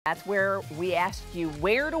That's where we asked you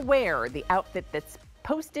where to wear the outfit that's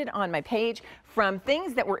posted on my page from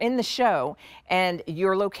things that were in the show. And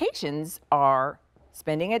your locations are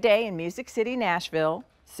spending a day in Music City, Nashville,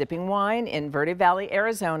 sipping wine in Verde Valley,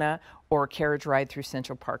 Arizona, or a carriage ride through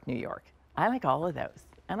Central Park, New York. I like all of those.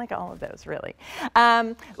 I like all of those, really.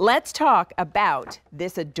 Let's talk about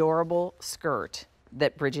this adorable skirt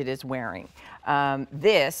that Bridget is wearing.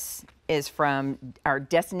 This is from our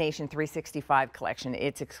Destination 365 collection.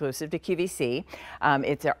 It's exclusive to QVC.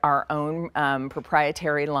 It's our own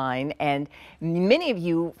proprietary line, and many of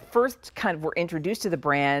you first kind of were introduced to the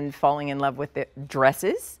brand falling in love with the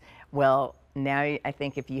dresses. Well, now I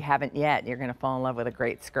think if you haven't yet, you're gonna fall in love with a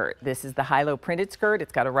great skirt. This is the high-low printed skirt.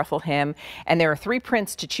 It's got a ruffle hem, and there are 3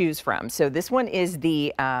 prints to choose from. So this one is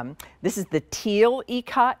the, this is the teal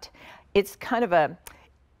ikat. It's kind of a,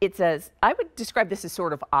 I would describe this as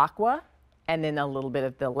sort of aqua, and then a little bit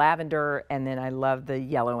of the lavender, and then I love the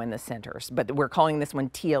yellow in the centers, but we're calling this one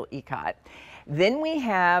teal ikat. Then we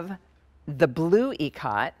have the blue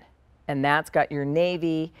ikat, and that's got your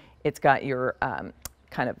navy, it's got your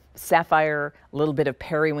kind of sapphire, a little bit of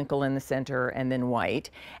periwinkle in the center, and then white.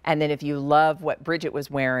 And then if you love what Bridget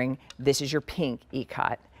was wearing, this is your pink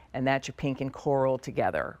ikat. And that's your pink and coral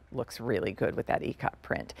together. Looks really good with that ikat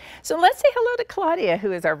print. So let's say hello to Claudia,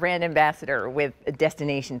 who is our brand ambassador with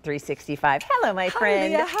Destination 365. Hello, my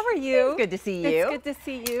friend. Hi, Leah. How are you? It's good to see you. It's good to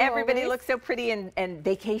see you. Everybody looks so pretty and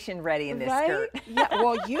vacation ready in this skirt. Yeah,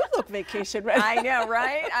 well, you look vacation ready. I know,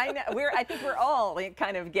 right? I know. I think we're all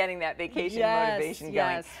kind of getting that vacation motivation going.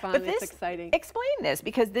 Yes, fun. But it's exciting. Explain this,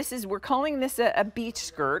 because we're calling this a beach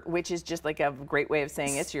skirt, which is just like a great way of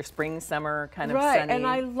saying it's your spring, summer kind of sunny. And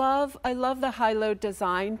I love the high-low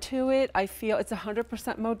design to it. I feel it's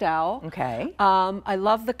 100% modal. Okay. I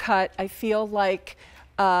love the cut. I feel like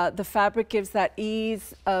the fabric gives that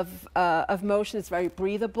ease of motion. It's very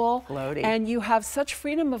breathable. Floaty. And you have such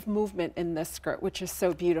freedom of movement in this skirt, which is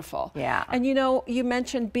so beautiful. Yeah. And you know, you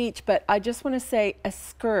mentioned beach, but I just want to say a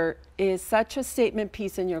skirt is such a statement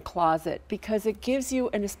piece in your closet, because it gives you,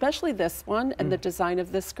 and especially this one and the design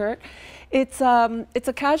of this skirt, it's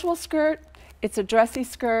a casual skirt. It's a dressy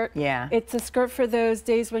skirt. Yeah. It's a skirt for those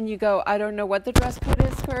days when you go, I don't know what the dress code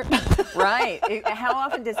is skirt. Right. How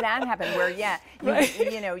often does that happen where,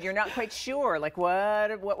 you know, you're not quite sure, like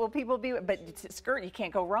what will people be, but it's a skirt, you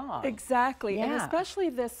can't go wrong. Exactly. Yeah. And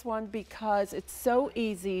especially this one, because it's so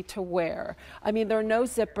easy to wear. I mean, there are no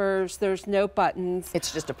zippers, there's no buttons.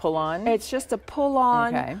 It's just a pull on? It's just a pull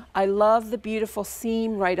on. Okay. I love the beautiful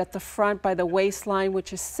seam right at the front by the waistline,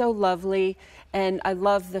 which is so lovely. And I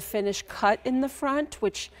love the finished cut in the front,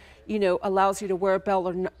 which, you know, allows you to wear a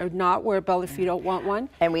belt or not wear a belt if you don't want one.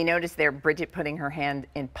 And we noticed there Bridget putting her hand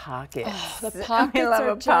in pockets. Oh, the pockets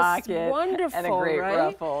are just wonderful, and a great right?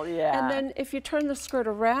 ruffle, yeah. And then if you turn the skirt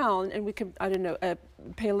around, and we can, I don't know,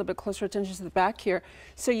 pay a little bit closer attention to the back here.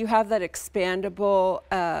 So you have that expandable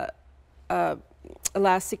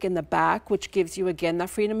elastic in the back, which gives you again that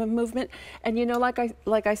freedom of movement. And you know, like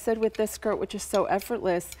I said with this skirt, which is so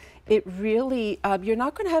effortless, it really you're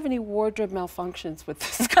not going to have any wardrobe malfunctions with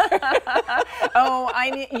this skirt. Oh,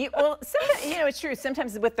 well, you know, it's true.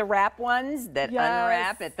 Sometimes with the wrap ones that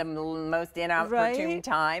unwrap at the most inopportune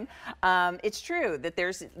time, it's true that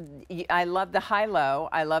I love the high-low.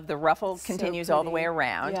 I love the ruffle continues all the way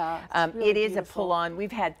around. Yeah, really it is beautiful. a pull-on.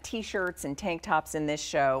 We've had T-shirts and tank tops in this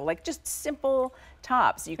show, like just simple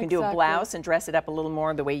tops. You can do a blouse and dress it up a little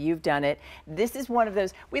more the way you've done it. This is one of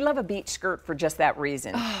those, we love a beach skirt for just that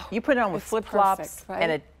reason. You put it on with flip-flops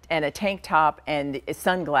and a tank top and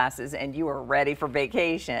sunglasses, and you are ready for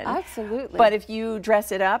vacation. Absolutely. But if you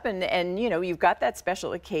dress it up and you know, you've got that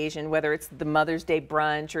special occasion, whether it's the Mother's Day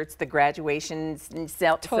brunch or it's the graduation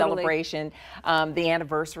celebration, the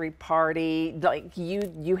anniversary party, like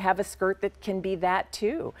you have a skirt that can be that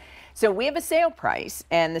too. So we have a sale price,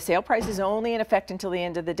 and the sale price is only in effect until the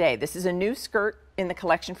end of the day. This is a new skirt in the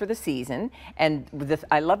collection for the season, and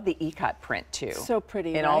I love the ikat print too. So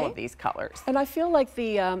pretty, in all of these colors. And I feel like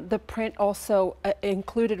the print also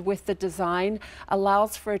included with the design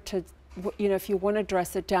allows for it to, you know, if you want to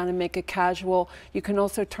dress it down and make it casual, you can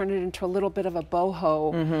also turn it into a little bit of a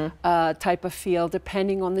boho type of feel,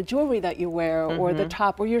 depending on the jewelry that you wear or the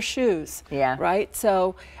top or your shoes. Yeah. Right?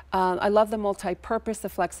 So I love the multi-purpose, the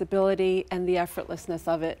flexibility, and the effortlessness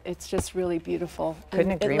of it. It's just really beautiful.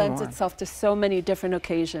 Couldn't agree more. It lends itself to so many different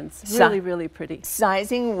occasions. Really, really pretty.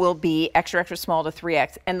 Sizing will be extra, extra small to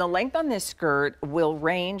 3X, and the length on this skirt will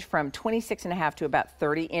range from 26.5 to about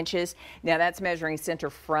 30 inches. Now that's measuring center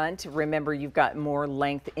front. Remember, you've got more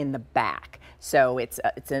length in the back. So it's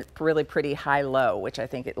a really pretty high-low, which I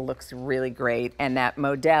think it looks really great. And that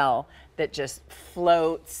modal that just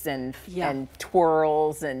floats and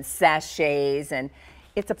twirls and sachets, and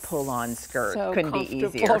it's a pull-on skirt. So couldn't be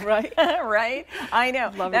easier, right? Right? I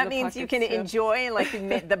know. Loving that the means you pockets, can too. enjoy like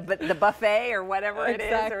the buffet or whatever it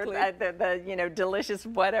is, or Exactly. the you know, delicious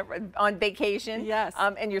whatever on vacation. Yes.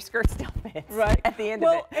 And your skirt still fits Right at the end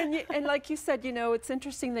of it. And like you said, you know, it's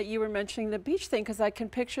interesting that you were mentioning the beach thing, because I can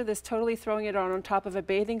picture this totally throwing it on top of a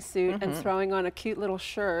bathing suit and throwing on a cute little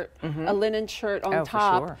shirt, a linen shirt on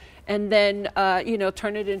top, for sure. and then you know,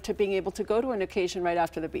 turn it into being able to go to an occasion right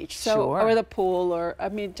after the beach, or the pool, or I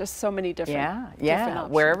mean, just so many different different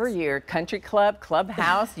options. Wherever you're, country club,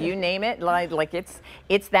 clubhouse, you name it, like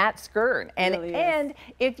it's that skirt. And Really and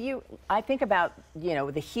if you, I think about, you know,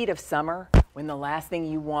 the heat of summer, when the last thing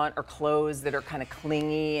you want are clothes that are kind of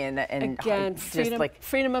clingy and Again, just freedom, like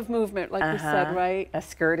freedom of movement, like we said, right? A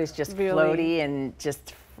skirt is just Really. floaty and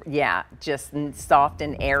just soft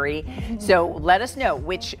and airy. So let us know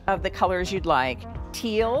which of the colors you'd like: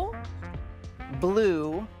 teal,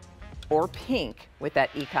 blue, or pink with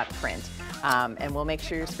that ikat print. And we'll make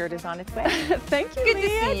sure your skirt is on its way. Thank you, Good Leah.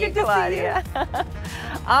 to see you, Claudia.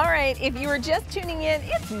 All right, if you were just tuning in,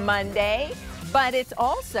 it's Monday, but it's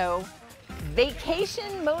also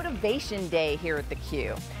Vacation Motivation Day here at the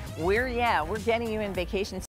Q. We're getting you in vacation